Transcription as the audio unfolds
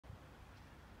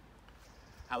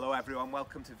Hello everyone,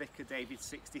 welcome to Vicar David's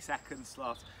 60-second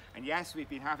slot. And yes, we've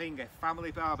been having a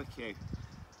family barbecue.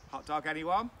 Hot dog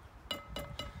anyone?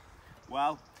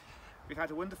 Well, we've had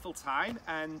a wonderful time,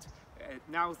 and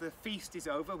now the feast is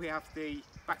over, we have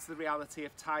back to the reality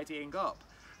of tidying up.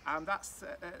 And that's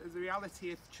the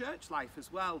reality of church life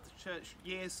as well. The church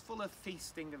years full of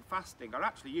feasting and fasting, or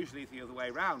actually usually the other way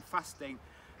around, fasting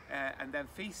and then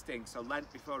feasting. So Lent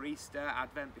before Easter,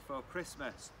 Advent before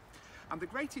Christmas. And the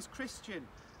greatest Christian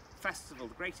festival,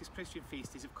 the greatest Christian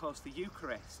feast is of course the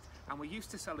Eucharist, and we're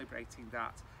used to celebrating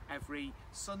that every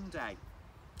Sunday.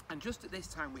 And just at this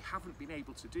time we haven't been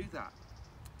able to do that.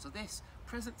 So this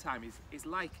present time is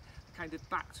like kind of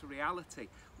back to reality,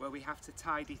 where we have to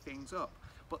tidy things up.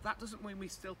 But that doesn't mean we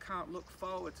still can't look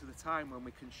forward to the time when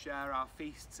we can share our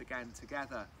feasts again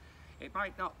together. It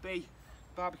might not be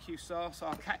barbecue sauce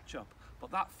or ketchup, but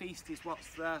that feast is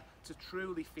what's there to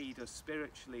truly feed us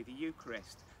spiritually, the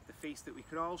Eucharist, the feast that we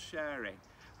can all share in.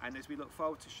 And as we look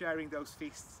forward to sharing those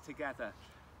feasts together,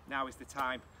 now is the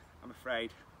time, I'm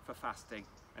afraid, for fasting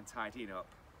and tidying up.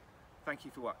 Thank you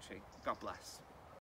for watching. God bless.